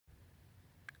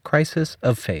Crisis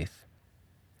of Faith.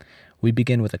 We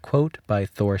begin with a quote by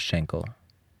Thor Schenkel.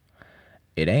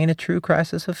 "It ain't a true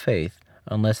crisis of faith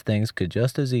unless things could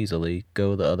just as easily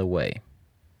go the other way."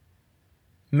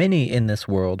 Many in this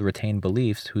world retain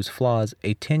beliefs whose flaws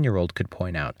a 10-year-old could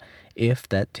point out, if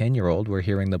that 10-year-old were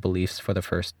hearing the beliefs for the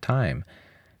first time.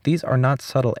 These are not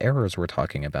subtle errors we're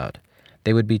talking about.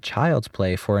 They would be child's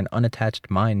play for an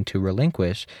unattached mind to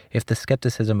relinquish if the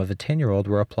skepticism of a 10-year-old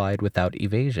were applied without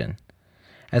evasion.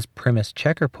 As Primus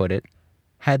Checker put it,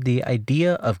 had the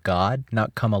idea of God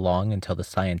not come along until the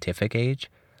scientific age,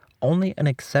 only an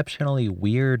exceptionally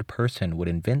weird person would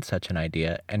invent such an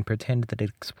idea and pretend that it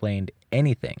explained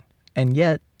anything. And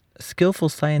yet, skillful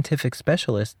scientific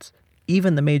specialists,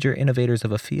 even the major innovators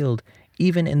of a field,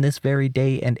 even in this very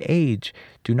day and age,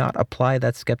 do not apply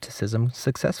that skepticism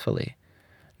successfully.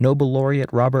 Nobel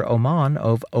laureate Robert Aumann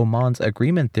of Aumann's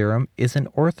agreement theorem is an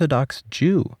Orthodox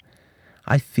Jew.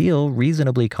 I feel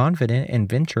reasonably confident in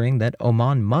venturing that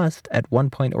Aumann must, at one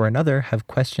point or another, have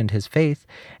questioned his faith,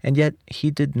 and yet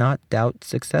he did not doubt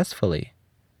successfully.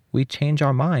 We change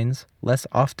our minds less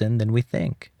often than we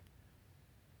think.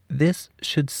 This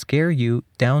should scare you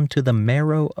down to the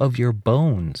marrow of your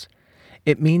bones.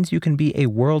 It means you can be a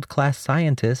world-class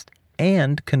scientist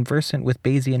and conversant with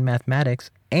Bayesian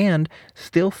mathematics and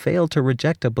still fail to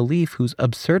reject a belief whose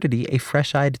absurdity a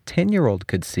fresh-eyed 10-year-old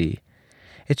could see.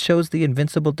 It shows the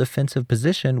invincible defensive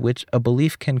position which a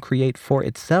belief can create for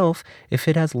itself if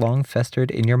it has long festered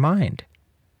in your mind.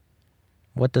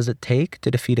 What does it take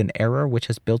to defeat an error which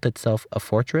has built itself a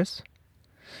fortress?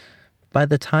 By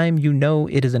the time you know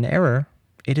it is an error,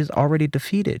 it is already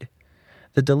defeated.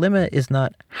 The dilemma is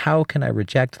not how can I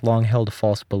reject long-held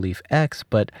false belief X,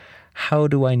 but how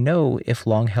do I know if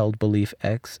long-held belief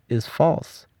X is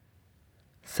false?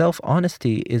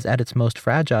 Self-honesty is at its most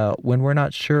fragile when we're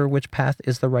not sure which path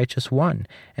is the righteous one,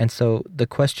 and so the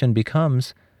question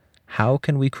becomes, how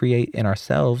can we create in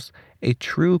ourselves a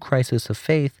true crisis of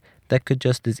faith that could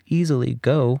just as easily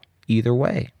go either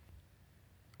way?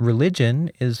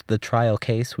 Religion is the trial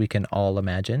case we can all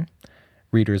imagine.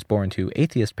 Readers born to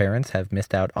atheist parents have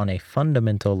missed out on a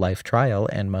fundamental life trial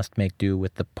and must make do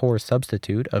with the poor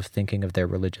substitute of thinking of their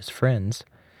religious friends.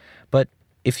 But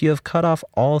if you have cut off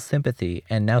all sympathy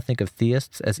and now think of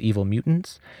theists as evil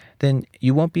mutants, then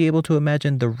you won't be able to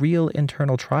imagine the real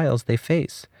internal trials they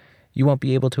face. You won't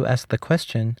be able to ask the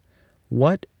question,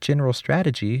 what general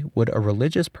strategy would a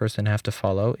religious person have to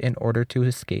follow in order to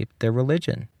escape their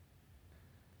religion?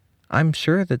 I'm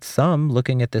sure that some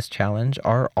looking at this challenge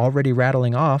are already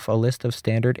rattling off a list of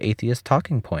standard atheist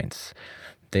talking points.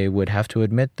 They would have to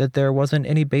admit that there wasn't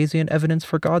any Bayesian evidence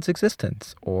for God's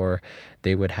existence, or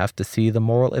they would have to see the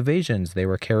moral evasions they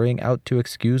were carrying out to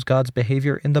excuse God's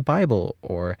behavior in the Bible,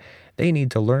 or they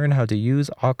need to learn how to use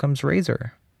Occam's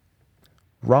razor.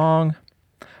 Wrong.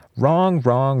 Wrong,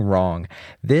 wrong, wrong.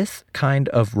 This kind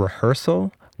of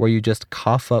rehearsal, where you just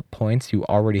cough up points you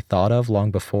already thought of long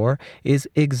before, is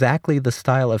exactly the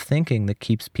style of thinking that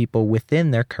keeps people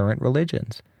within their current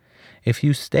religions. If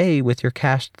you stay with your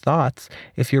cached thoughts,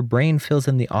 if your brain fills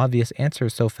in the obvious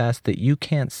answers so fast that you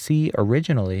can't see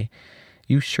originally,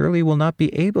 you surely will not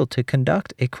be able to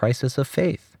conduct a crisis of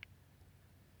faith.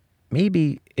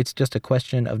 Maybe it's just a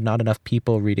question of not enough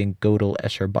people reading Gödel,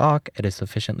 Escher, Bach at a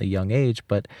sufficiently young age,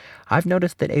 but I've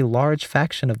noticed that a large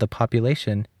faction of the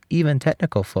population, even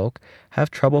technical folk,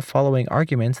 have trouble following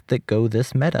arguments that go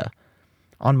this meta.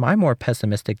 On my more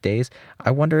pessimistic days, I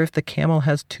wonder if the camel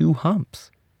has two humps.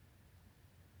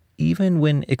 Even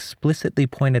when explicitly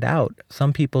pointed out,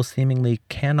 some people seemingly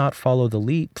cannot follow the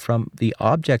leap from the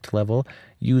object level,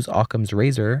 use Occam's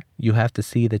razor, you have to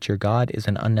see that your God is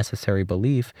an unnecessary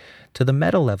belief, to the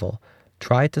meta level,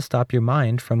 try to stop your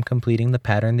mind from completing the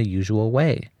pattern the usual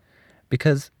way.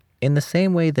 Because in the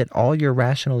same way that all your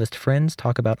rationalist friends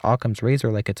talk about Occam's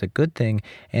razor like it's a good thing,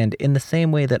 and in the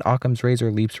same way that Occam's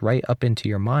razor leaps right up into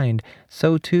your mind,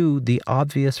 so too the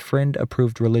obvious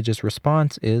friend-approved religious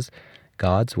response is,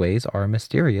 God's ways are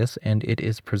mysterious, and it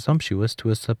is presumptuous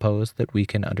to suppose that we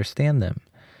can understand them.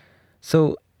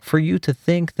 So, for you to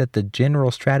think that the general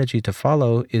strategy to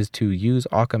follow is to use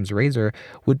Occam's razor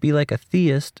would be like a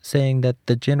theist saying that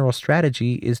the general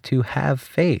strategy is to have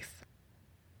faith.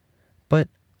 But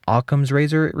Occam's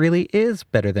razor really is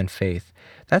better than faith.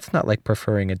 That's not like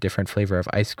preferring a different flavor of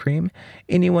ice cream.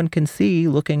 Anyone can see,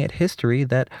 looking at history,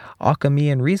 that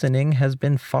Occamian reasoning has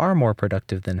been far more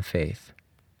productive than faith.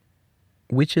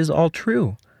 Which is all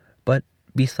true, but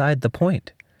beside the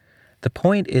point. The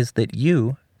point is that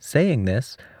you, saying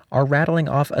this, are rattling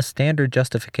off a standard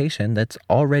justification that's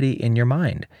already in your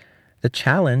mind. The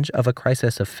challenge of a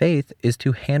crisis of faith is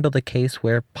to handle the case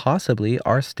where possibly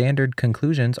our standard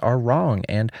conclusions are wrong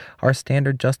and our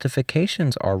standard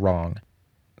justifications are wrong.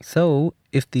 So,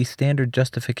 if the standard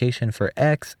justification for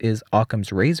X is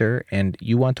Occam's razor and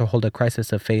you want to hold a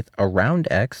crisis of faith around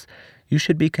X, you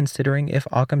should be considering if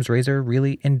Occam's razor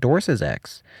really endorses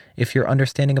X, if your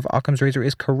understanding of Occam's razor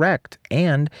is correct,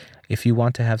 and if you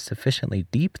want to have sufficiently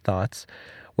deep thoughts,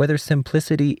 whether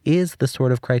simplicity is the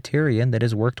sort of criterion that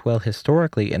has worked well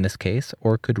historically in this case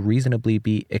or could reasonably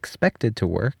be expected to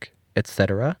work,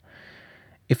 etc.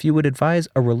 If you would advise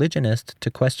a religionist to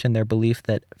question their belief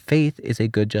that faith is a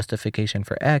good justification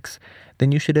for X,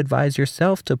 then you should advise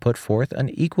yourself to put forth an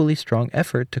equally strong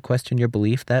effort to question your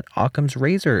belief that Occam's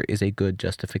razor is a good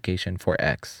justification for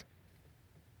X.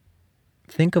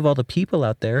 Think of all the people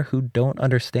out there who don't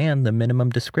understand the minimum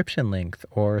description length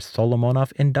or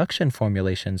Solomonoff induction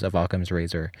formulations of Occam's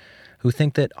razor, who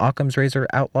think that Occam's razor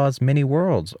outlaws many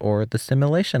worlds or the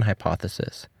simulation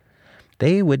hypothesis.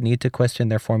 They would need to question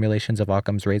their formulations of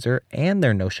Occam's razor and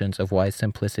their notions of why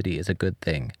simplicity is a good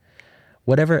thing.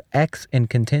 Whatever X in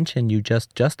contention you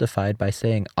just justified by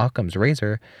saying Occam's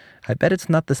razor, I bet it's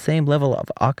not the same level of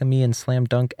Occamian slam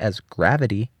dunk as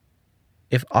gravity.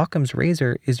 If Occam's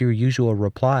razor is your usual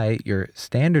reply, your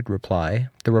standard reply,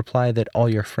 the reply that all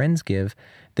your friends give,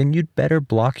 then you'd better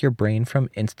block your brain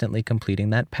from instantly completing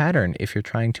that pattern if you're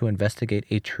trying to investigate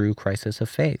a true crisis of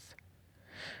faith.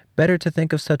 Better to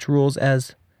think of such rules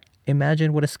as,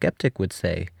 imagine what a skeptic would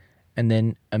say, and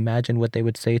then imagine what they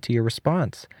would say to your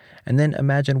response, and then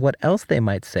imagine what else they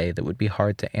might say that would be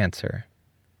hard to answer.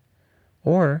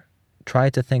 Or try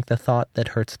to think the thought that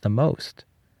hurts the most.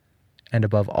 And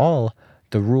above all,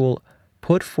 the rule,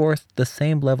 put forth the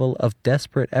same level of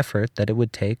desperate effort that it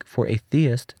would take for a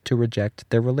theist to reject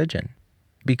their religion.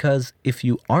 Because if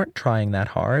you aren't trying that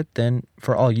hard, then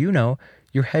for all you know,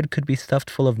 your head could be stuffed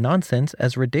full of nonsense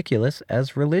as ridiculous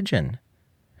as religion.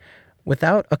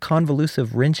 Without a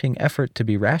convolusive, wrenching effort to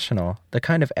be rational, the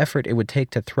kind of effort it would take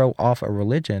to throw off a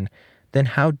religion, then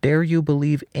how dare you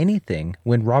believe anything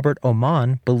when Robert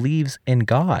Oman believes in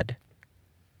God?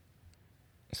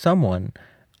 Someone,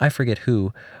 I forget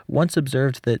who, once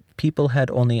observed that people had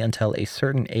only until a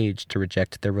certain age to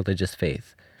reject their religious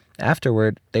faith.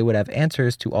 Afterward, they would have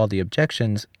answers to all the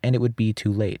objections, and it would be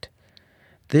too late.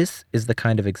 This is the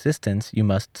kind of existence you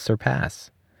must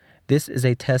surpass. This is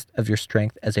a test of your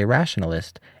strength as a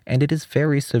rationalist, and it is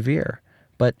very severe.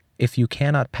 But if you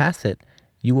cannot pass it,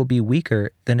 you will be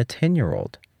weaker than a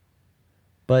 10-year-old.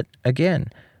 But again,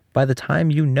 by the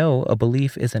time you know a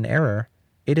belief is an error,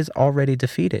 it is already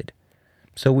defeated.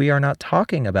 So we are not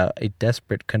talking about a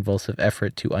desperate, convulsive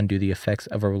effort to undo the effects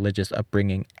of a religious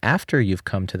upbringing after you've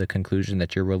come to the conclusion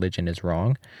that your religion is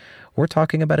wrong. We're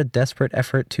talking about a desperate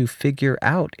effort to figure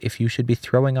out if you should be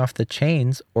throwing off the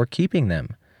chains or keeping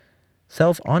them.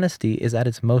 Self-honesty is at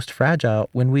its most fragile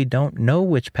when we don't know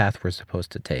which path we're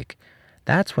supposed to take.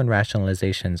 That's when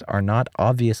rationalizations are not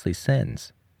obviously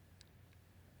sins.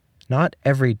 Not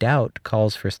every doubt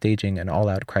calls for staging an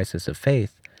all-out crisis of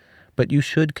faith, but you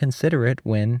should consider it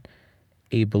when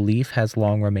a belief has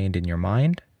long remained in your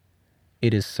mind,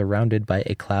 it is surrounded by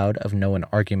a cloud of known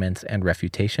arguments and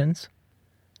refutations,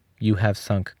 you have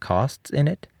sunk costs in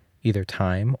it, either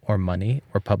time or money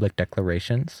or public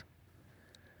declarations.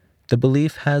 The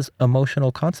belief has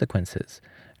emotional consequences.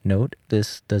 Note,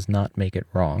 this does not make it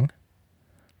wrong.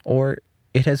 Or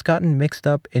it has gotten mixed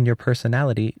up in your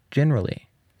personality generally.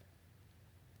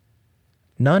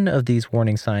 None of these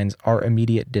warning signs are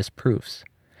immediate disproofs.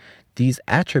 These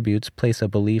attributes place a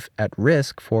belief at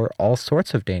risk for all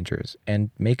sorts of dangers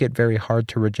and make it very hard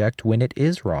to reject when it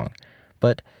is wrong.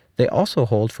 But they also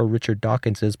hold for Richard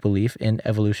Dawkins's belief in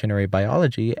evolutionary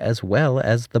biology as well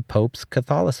as the Pope's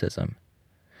Catholicism.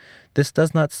 This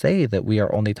does not say that we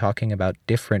are only talking about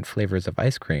different flavors of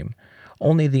ice cream.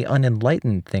 Only the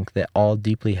unenlightened think that all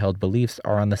deeply held beliefs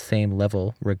are on the same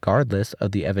level regardless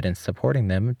of the evidence supporting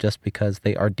them just because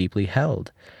they are deeply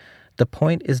held. The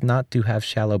point is not to have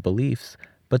shallow beliefs,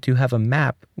 but to have a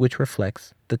map which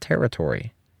reflects the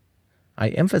territory. I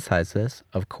emphasize this,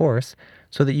 of course,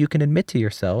 so that you can admit to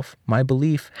yourself, my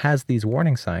belief has these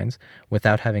warning signs,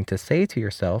 without having to say to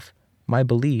yourself, my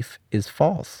belief is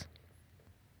false.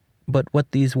 But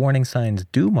what these warning signs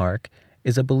do mark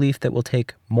is a belief that will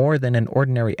take more than an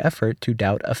ordinary effort to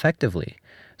doubt effectively,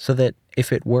 so that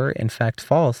if it were in fact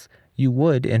false, you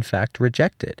would in fact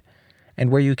reject it. And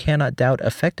where you cannot doubt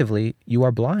effectively, you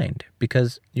are blind,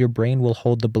 because your brain will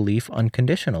hold the belief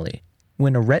unconditionally.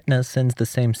 When a retina sends the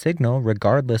same signal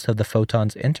regardless of the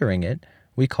photons entering it,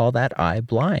 we call that eye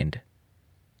blind.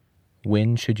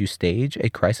 When should you stage a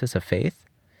crisis of faith?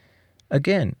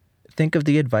 Again, Think of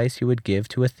the advice you would give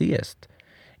to a theist.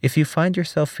 If you find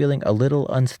yourself feeling a little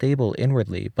unstable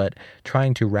inwardly, but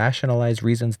trying to rationalize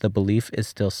reasons the belief is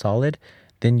still solid,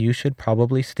 then you should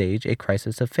probably stage a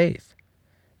crisis of faith.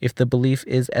 If the belief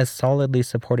is as solidly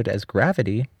supported as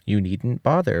gravity, you needn't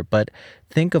bother, but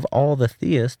think of all the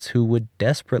theists who would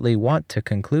desperately want to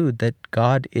conclude that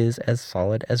God is as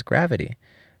solid as gravity.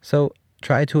 So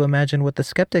try to imagine what the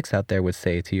skeptics out there would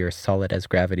say to your solid as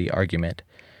gravity argument.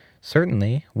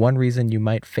 Certainly, one reason you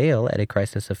might fail at a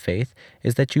crisis of faith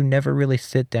is that you never really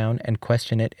sit down and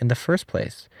question it in the first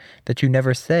place, that you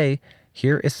never say,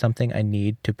 here is something I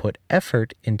need to put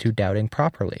effort into doubting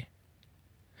properly.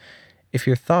 If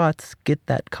your thoughts get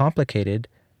that complicated,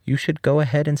 you should go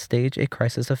ahead and stage a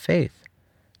crisis of faith.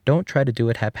 Don't try to do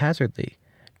it haphazardly.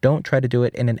 Don't try to do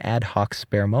it in an ad hoc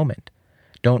spare moment.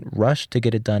 Don't rush to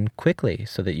get it done quickly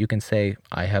so that you can say,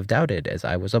 I have doubted as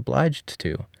I was obliged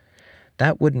to.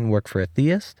 That wouldn't work for a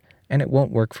theist, and it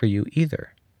won't work for you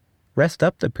either. Rest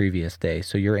up the previous day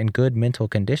so you're in good mental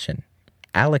condition.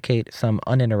 Allocate some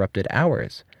uninterrupted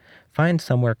hours. Find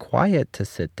somewhere quiet to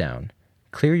sit down.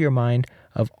 Clear your mind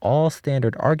of all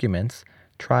standard arguments.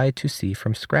 Try to see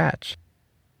from scratch.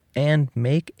 And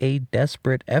make a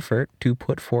desperate effort to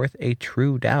put forth a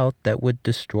true doubt that would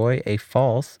destroy a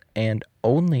false, and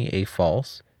only a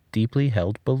false, deeply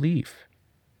held belief.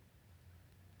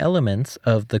 Elements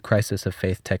of the crisis of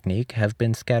faith technique have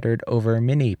been scattered over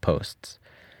many posts.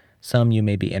 Some you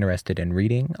may be interested in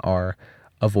reading are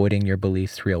Avoiding Your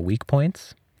Belief's Real Weak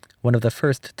Points. One of the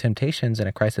first temptations in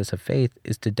a crisis of faith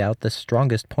is to doubt the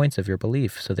strongest points of your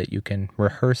belief so that you can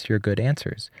rehearse your good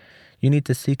answers. You need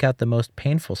to seek out the most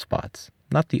painful spots,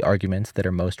 not the arguments that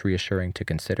are most reassuring to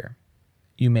consider.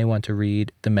 You may want to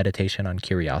read The Meditation on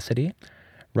Curiosity.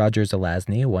 Roger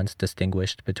Zelazny once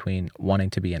distinguished between wanting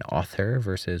to be an author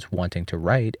versus wanting to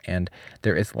write, and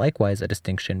there is likewise a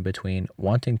distinction between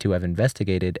wanting to have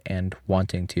investigated and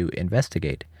wanting to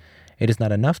investigate. It is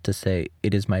not enough to say,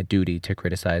 it is my duty to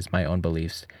criticize my own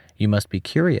beliefs. You must be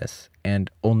curious, and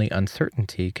only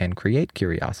uncertainty can create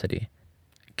curiosity.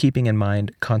 Keeping in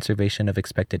mind conservation of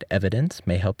expected evidence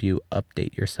may help you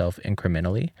update yourself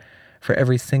incrementally. For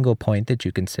every single point that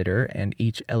you consider and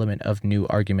each element of new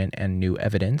argument and new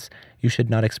evidence, you should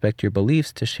not expect your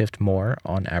beliefs to shift more,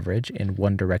 on average, in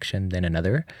one direction than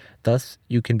another. Thus,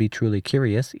 you can be truly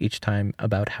curious each time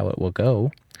about how it will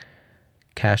go.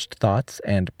 Cached thoughts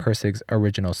and Pirsig's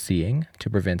original seeing to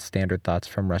prevent standard thoughts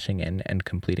from rushing in and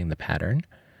completing the pattern.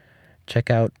 Check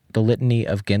out the Litany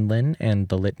of Gindlin and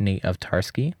the Litany of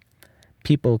Tarski.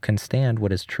 People can stand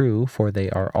what is true, for they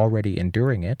are already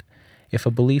enduring it. If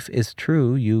a belief is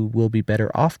true, you will be better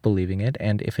off believing it,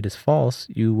 and if it is false,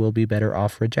 you will be better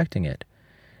off rejecting it.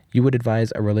 You would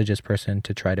advise a religious person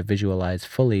to try to visualize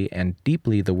fully and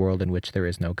deeply the world in which there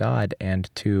is no God, and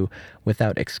to,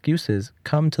 without excuses,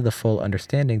 come to the full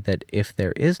understanding that if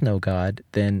there is no God,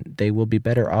 then they will be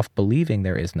better off believing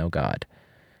there is no God.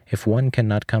 If one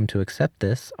cannot come to accept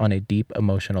this on a deep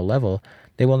emotional level,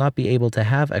 they will not be able to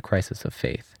have a crisis of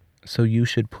faith. So you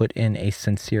should put in a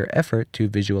sincere effort to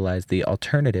visualize the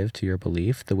alternative to your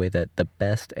belief the way that the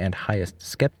best and highest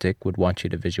skeptic would want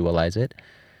you to visualize it.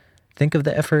 Think of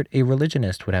the effort a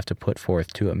religionist would have to put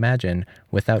forth to imagine,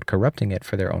 without corrupting it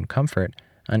for their own comfort,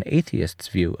 an atheist's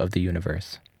view of the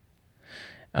universe.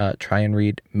 Try and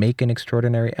read Make an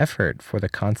Extraordinary Effort for the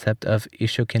concept of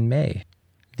Ishokinmei,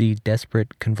 the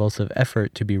desperate, convulsive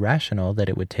effort to be rational that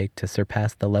it would take to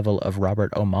surpass the level of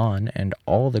Robert Oman and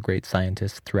all the great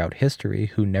scientists throughout history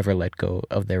who never let go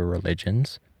of their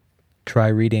religions. Try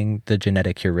reading The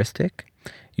Genetic Heuristic.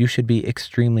 You should be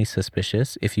extremely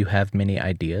suspicious if you have many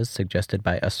ideas suggested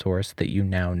by a source that you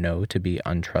now know to be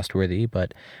untrustworthy,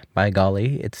 but by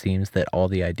golly, it seems that all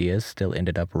the ideas still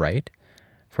ended up right.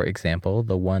 For example,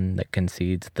 the one that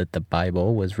concedes that the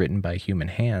Bible was written by human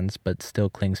hands but still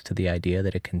clings to the idea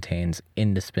that it contains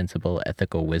indispensable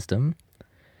ethical wisdom.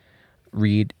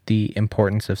 Read The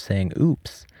Importance of Saying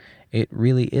Oops. It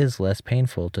really is less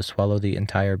painful to swallow the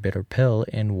entire bitter pill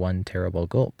in one terrible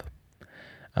gulp.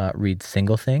 Read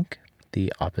Singlethink,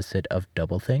 the opposite of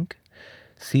doublethink.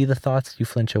 See the thoughts you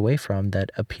flinch away from that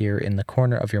appear in the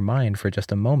corner of your mind for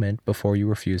just a moment before you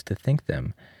refuse to think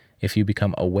them. If you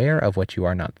become aware of what you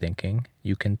are not thinking,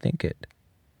 you can think it.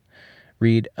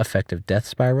 Read Affective Death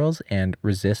Spirals and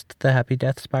Resist the Happy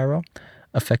Death Spiral.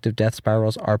 Affective death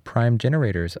spirals are prime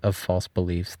generators of false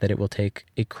beliefs that it will take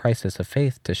a crisis of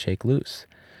faith to shake loose.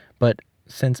 But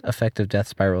since affective death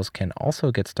spirals can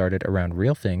also get started around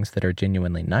real things that are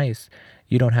genuinely nice,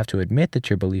 you don't have to admit that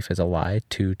your belief is a lie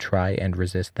to try and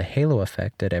resist the halo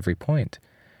effect at every point.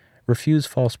 Refuse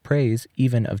false praise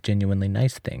even of genuinely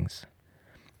nice things.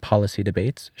 Policy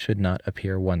debates should not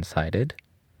appear one-sided.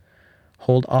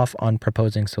 Hold off on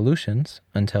proposing solutions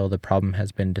until the problem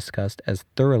has been discussed as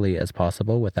thoroughly as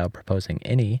possible without proposing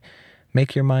any.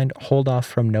 Make your mind hold off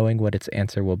from knowing what its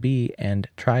answer will be and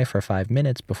try for 5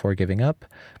 minutes before giving up,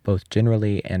 both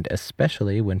generally and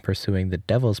especially when pursuing the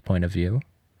devil's point of view.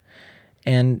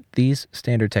 And these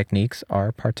standard techniques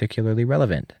are particularly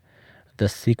relevant. The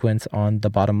sequence on the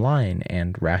bottom line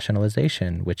and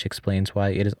rationalization, which explains why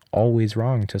it is always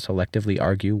wrong to selectively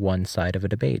argue one side of a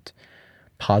debate.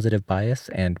 Positive bias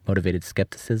and motivated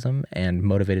skepticism and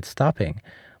motivated stopping,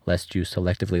 lest you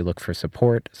selectively look for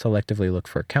support, selectively look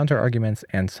for counter-arguments,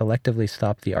 and selectively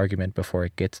stop the argument before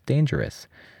it gets dangerous.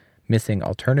 Missing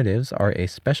alternatives are a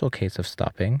special case of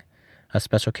stopping. A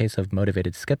special case of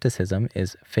motivated skepticism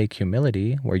is fake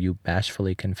humility, where you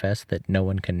bashfully confess that no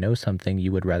one can know something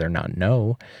you would rather not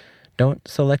know. Don't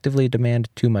selectively demand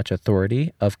too much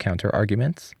authority of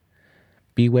counter-arguments.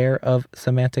 Beware of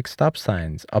semantic stop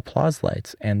signs, applause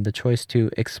lights, and the choice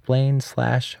to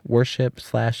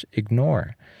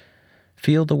explain/worship/ignore.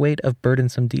 Feel the weight of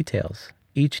burdensome details,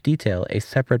 each detail a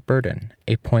separate burden,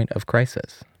 a point of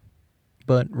crisis.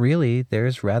 But really,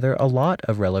 there's rather a lot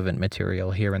of relevant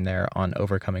material here and there on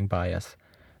overcoming bias.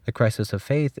 The crisis of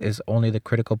faith is only the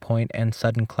critical point and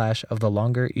sudden clash of the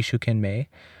longer Ishukenmei,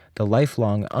 the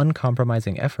lifelong,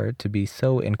 uncompromising effort to be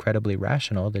so incredibly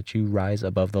rational that you rise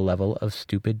above the level of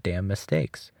stupid damn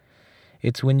mistakes.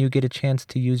 It's when you get a chance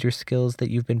to use your skills that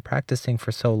you've been practicing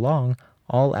for so long,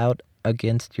 all out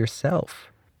against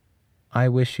yourself. I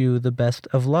wish you the best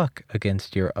of luck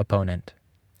against your opponent.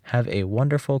 Have a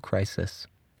wonderful crisis.